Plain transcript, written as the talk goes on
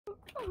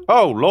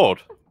Oh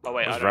Lord! Oh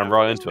wait, I I just don't ran have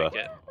right to into take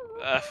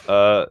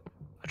her. it.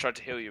 I tried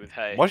to heal you with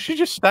hay. Why is she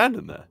just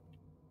standing there?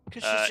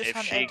 Because she's just If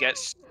hunting. she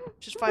gets,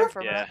 Just fine for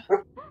a minute.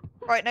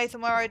 Right,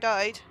 Nathan, where I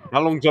died.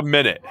 How long's a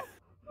minute?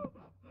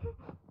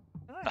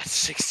 that's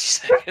 60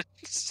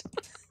 seconds.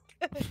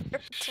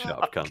 Shut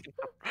up, cunt.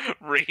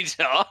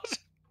 Retard.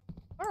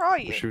 Where are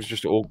you? She was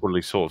just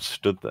awkwardly sort of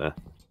stood there.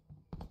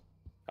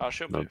 Oh,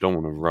 she'll I move. don't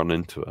want to run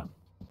into her.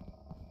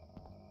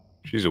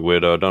 She's a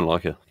weirdo. I don't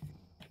like her.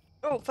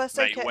 Oh, first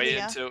aid Mate,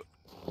 kit here.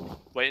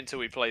 wait until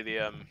we play the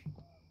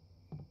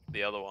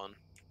other one,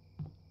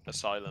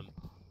 Asylum.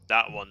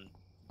 That one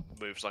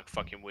moves like a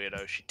fucking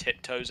weirdo. She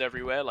tiptoes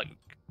everywhere, like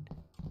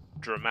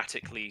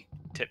dramatically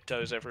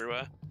tiptoes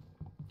everywhere.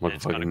 Like a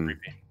it's kind of fucking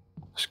creepy.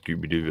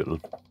 Scooby-Doo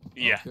villain.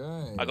 Yeah,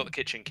 Okay. I got the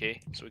kitchen key,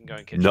 so we can go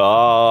in kitchen.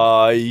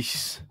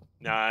 Nice.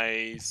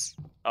 Nice.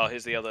 Oh,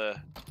 here's the other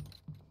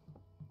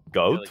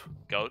Goat.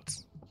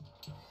 goats.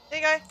 There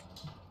you go.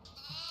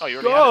 Oh, you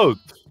already had it. Goat.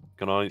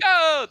 Can I?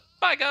 Goat!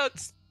 Bye,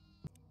 goats!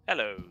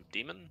 Hello,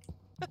 demon.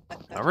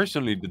 How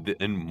recently did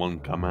the N one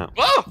come out?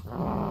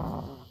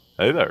 Whoa!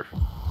 Hey there.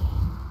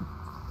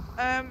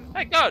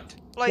 Hey, goat!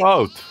 Like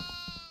Goat.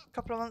 a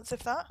couple of months,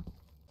 if that.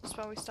 That's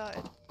where we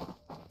started.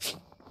 That's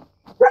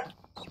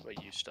where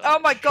you started. Oh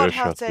my god,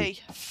 Shush, Hattie!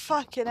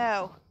 Fucking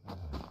hell!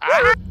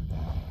 Ah!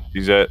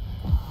 She's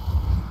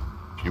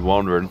She's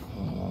wandering.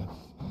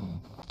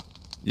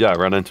 Yeah, I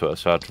ran into her,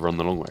 so I had to run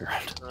the long way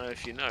around. I don't know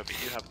if you know,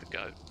 but you have the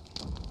goat.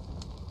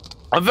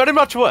 I'm very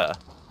much aware.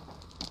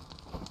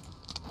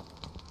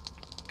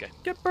 Okay.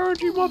 Get burned,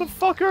 you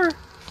motherfucker!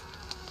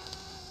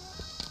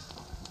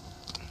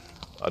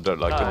 I don't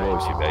like the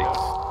noise she makes.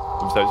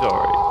 I'm so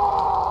sorry.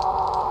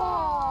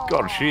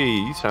 God,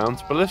 she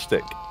sounds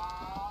ballistic.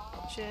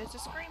 She is a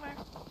screamer.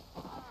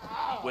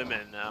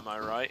 Women, am I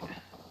right?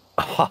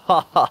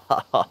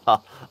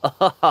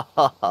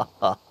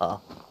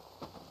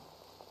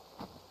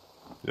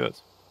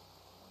 Yes.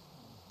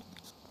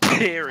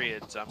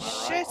 Periods, am I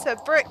right? Shit, a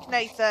brick,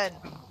 Nathan!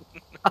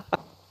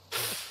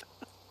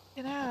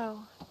 You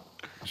know.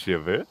 Is she a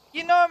bit?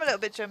 You know I'm a little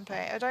bit jumpy.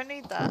 I don't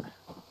need that.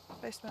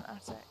 Basement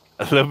attic.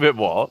 A little bit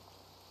what?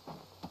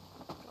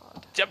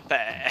 God. Jumpy!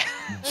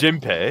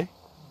 Jimpy?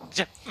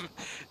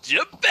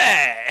 Jumpy!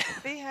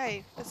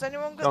 Behave. Has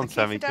anyone got Go on, the key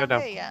Sammy, for go down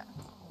down. here yet?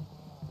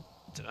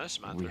 Don't know,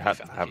 Samantha. We if had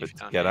you to found have the it key to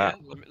down get here. out.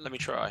 Let me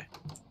try.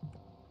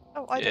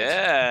 Oh, I did.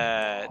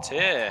 Yeah, it's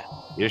here.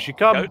 Here she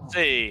comes.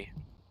 Goatsy.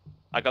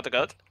 I got the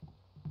goat.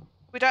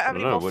 We don't I have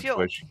don't any know more which fuel.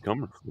 way she's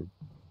coming from.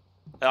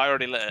 I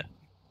already lit it.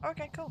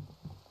 Okay, cool.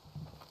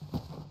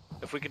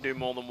 If we can do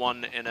more than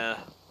one in a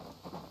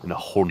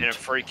hunt.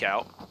 freak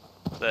out,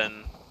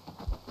 then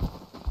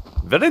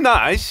Very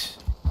nice.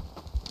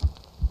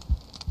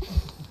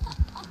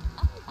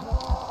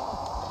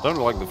 Don't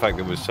like the fact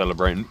that we're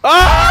celebrating.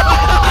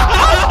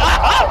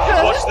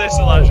 Ah! watch this,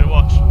 Elijah.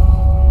 Watch.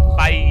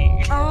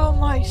 Bye. Oh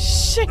my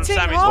shitting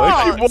Sammy's Why is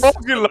heart! she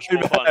walking much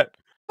more like fun. that?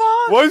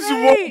 Fuck Why is she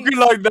me. walking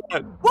like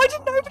that? Why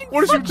did nobody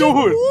What is she fucking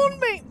doing? warn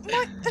me?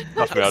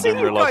 Trust me, I see didn't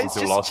you realise guys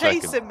until just last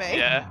second. chasing me.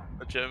 Yeah,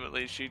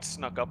 legitimately, she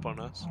snuck up on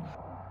us.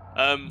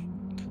 I'm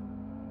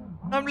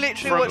literally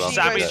From watching you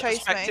Sammy's guys chase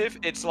me. perspective,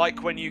 it's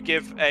like when you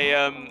give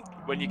a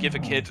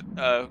kid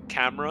a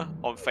camera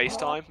on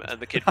FaceTime and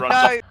the kid runs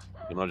up. No,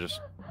 Can I just...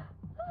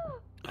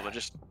 I'm gonna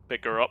just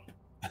pick her up,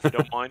 if you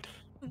don't mind.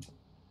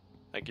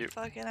 Thank you.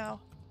 fucking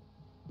hell.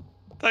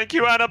 Thank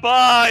you, Anna.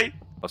 Bye.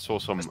 I saw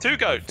some... There's two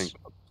goats. I think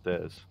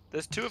upstairs.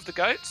 There's two of the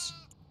goats.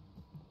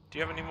 Do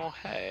you have any more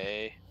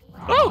hay?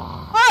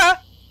 Oh!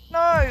 Ah!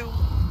 No!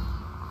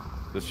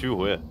 There's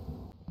two here.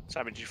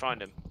 Sammy, did you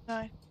find him?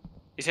 No.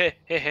 He's here.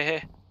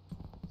 Here.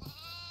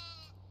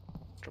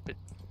 Drop it.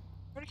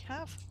 What do you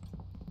have?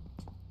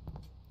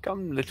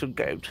 Come, little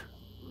goat.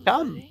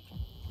 Come.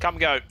 Come,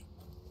 goat.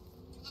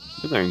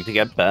 We're going to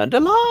get burned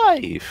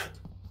alive.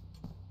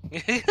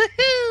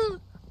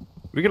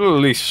 We could at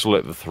least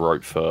slit the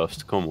throat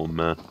first. Come on,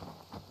 man.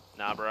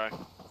 Nah, bro.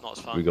 Not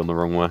as fun. We gone the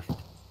wrong way.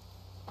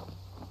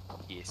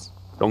 Yes.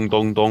 Dong,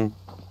 dong, dong.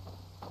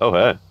 Oh,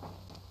 hey.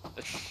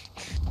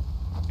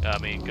 I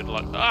mean, good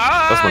luck.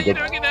 Ah, That's not you're good.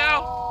 doing it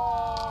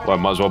now. Well,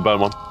 might as well burn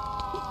one.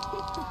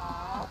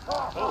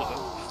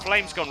 Oh, the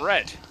flame's gone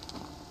red.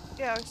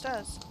 Yeah,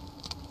 upstairs.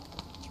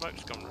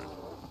 Smoke's gone red.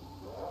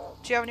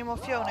 Do you have any more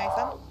fuel,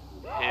 Nathan?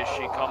 Here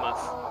she cometh.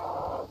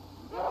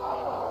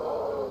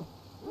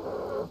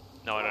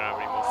 No, I don't have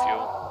any more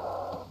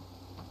fuel.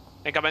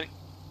 Incoming.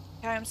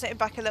 Okay, I'm sitting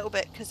back a little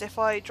bit because if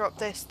I drop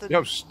this, the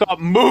Yo, stop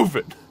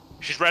moving!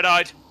 She's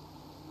red-eyed.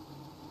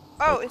 oh,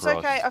 Oh, it's Christ.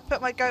 okay. I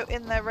put my goat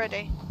in there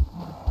ready.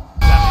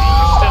 Sammy,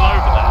 you're still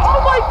over there.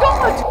 Oh my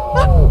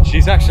god!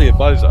 She's actually a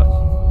bozo.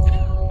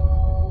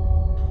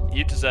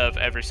 You deserve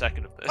every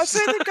second of I this.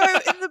 put the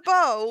goat in the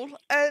bowl,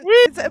 and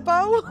is it a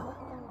bowl?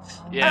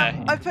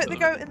 Yeah. I put the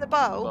goat in the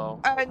bowl,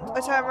 bowl. and I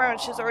turned around, and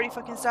she's already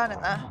fucking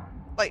standing there.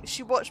 Like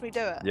she watched me do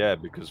it. Yeah,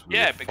 because we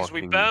Yeah, were because we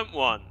fucking... burnt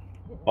one.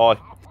 Oh.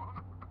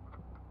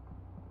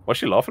 Why's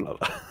she laughing like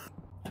that?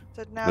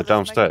 So now They're there's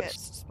downstairs.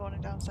 maggots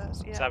spawning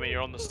downstairs. Yeah. Sammy,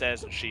 you're on the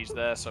stairs and she's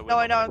there, so we're No,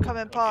 not I know. gonna I'm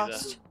coming put you there.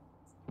 past.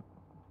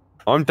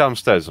 I'm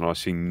downstairs and I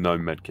see no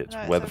medkits. No,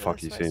 Where it's the over fuck are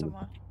this you way seeing them?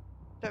 somewhere.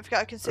 Don't forget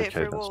I can see it Okay,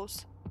 through that's-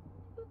 walls.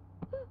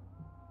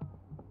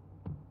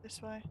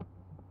 This way.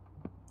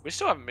 We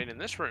still haven't been in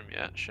this room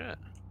yet. Shit.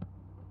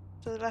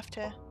 To the left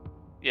here.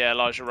 Yeah,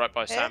 Elijah, right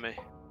by Here? Sammy.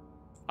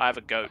 I have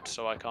a goat,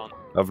 so I can't.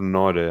 I have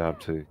no idea how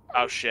to.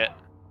 Oh shit.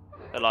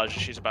 Elijah,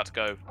 she's about to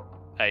go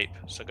ape,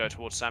 so go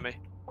towards Sammy.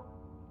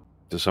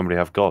 Does somebody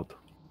have God?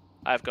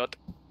 I have got.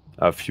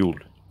 I have fuel.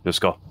 Let's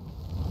go.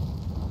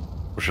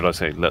 Or should I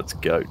say, let's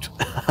go.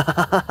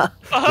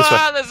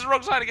 Ah, there's the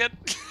wrong side again.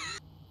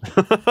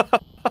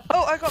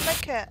 Oh, I got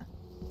medkit.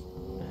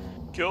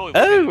 Cool.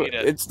 Oh,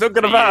 it's not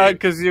gonna For matter you.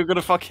 because you're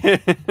gonna fucking.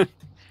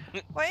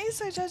 Why are you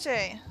so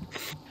judgy?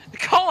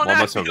 Come on, Why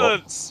am I so what?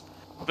 ambulance!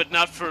 But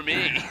not for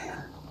me.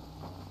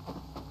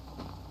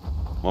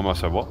 Why am I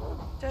so what?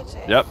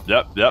 Judgy. Yep. Oh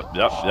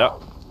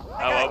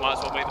well, might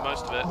as well make the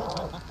most of it.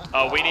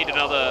 Oh, we need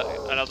another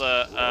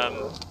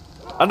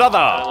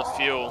Another.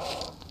 fuel.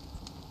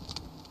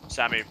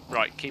 Sammy,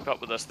 right, keep up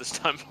with us this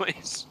time,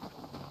 please.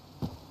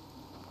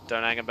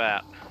 Don't hang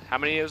about. How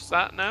many is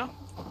that now?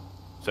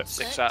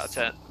 6 out of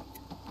 10.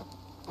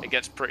 It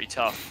gets pretty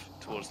tough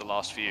towards the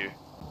last few.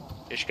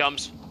 Here she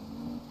comes.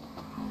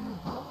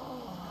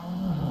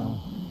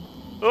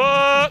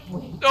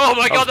 Oh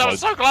my god, that was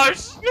so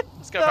close!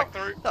 Let's go back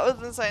through. That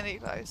was insanely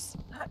close.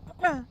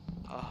 Oh,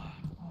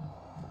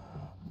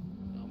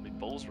 my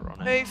balls were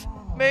on it.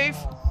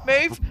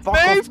 Move! Fuck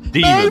off,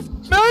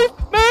 demons. Move!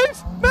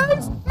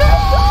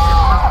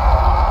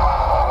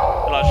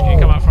 Elijah, can you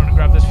come out front and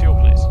grab this fuel,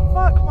 please?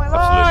 Fuck my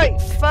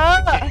life!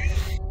 Fuck!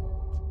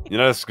 You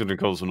know this is gonna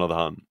cause another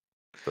hunt.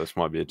 This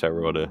might be a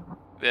terrible idea.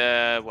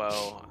 Yeah,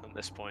 well, at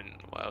this point,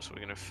 what else are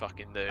we gonna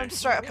fucking do? I'm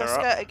straight up Pick her her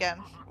up? skirt again.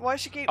 Why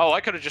should she keep? Oh,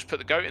 I could have just put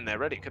the goat in there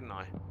ready, couldn't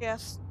I?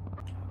 Yes.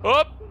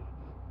 Up!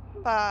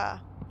 Bah.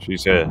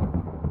 She's here.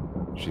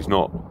 She's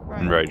not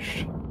Right.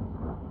 enraged.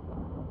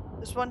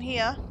 There's one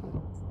here,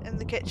 in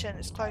the kitchen.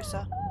 It's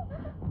closer,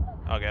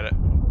 I'll get it.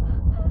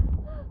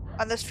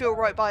 and there's fuel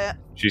right by it.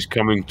 She's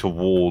coming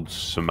towards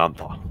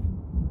Samantha.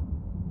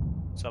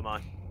 So am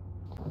I.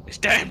 It's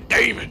damn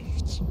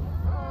demons!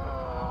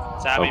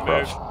 Sammy, Oh, move.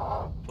 Christ.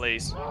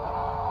 Please.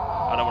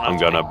 I don't want I'm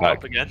to going have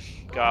out to pick you back. up again.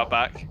 Go out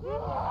back.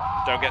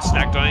 Don't get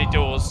snagged on any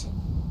doors.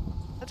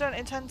 I don't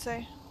intend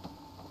to.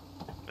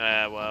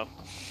 Well.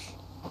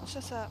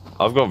 Shut up.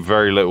 I've got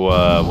very little,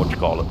 what do you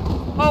call it?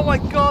 Oh my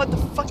god, the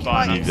fucking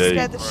Fine, lightning you do.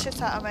 scared the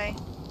shit out of me.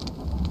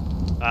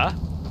 Huh?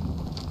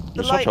 The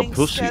You're such a lightning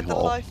pussy scared the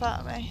hole. life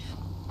out of me.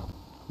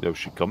 Yo,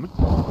 she coming?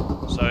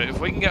 So if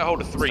we can get hold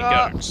of 3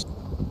 Stop. goats,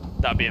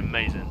 that'd be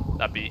amazing.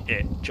 That'd be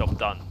it. Job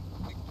done.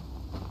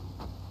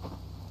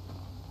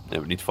 Yeah,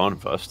 we need to find him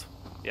first.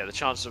 Yeah, the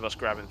chances of us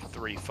grabbing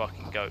 3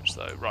 fucking goats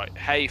though. Right,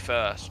 hay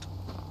first.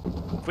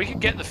 If we could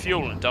get the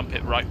fuel and dump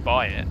it right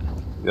by it,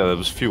 Yeah, there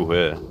was fuel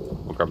here.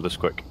 We'll grab this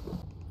quick.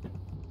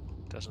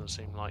 doesn't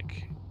seem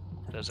like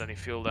there's any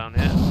fuel down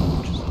here.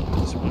 Which is a little bit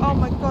disappointing. Oh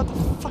my god,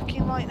 the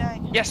fucking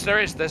lightning. Yes, there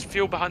is. There's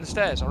fuel behind the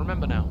stairs. I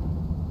remember now.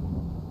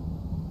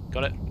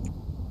 Got it.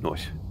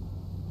 Nice.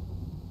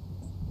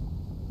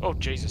 Oh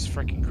Jesus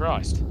freaking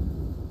Christ!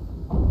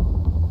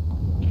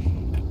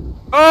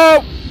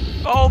 Oh!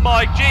 Oh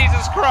my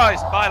Jesus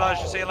Christ! Bye,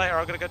 Elijah. See you later.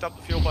 I'm gonna go dump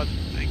the fuel by the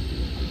thing.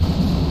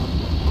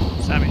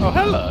 Sammy. Oh,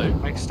 hello.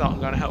 Make a start. I'm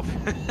going to help.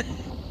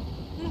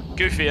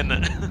 Goofy, isn't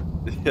it?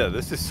 Yeah,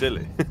 this is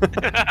silly.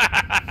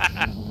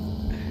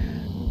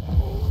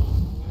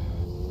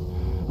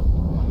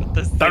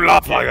 Don't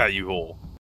laugh like that, you whore.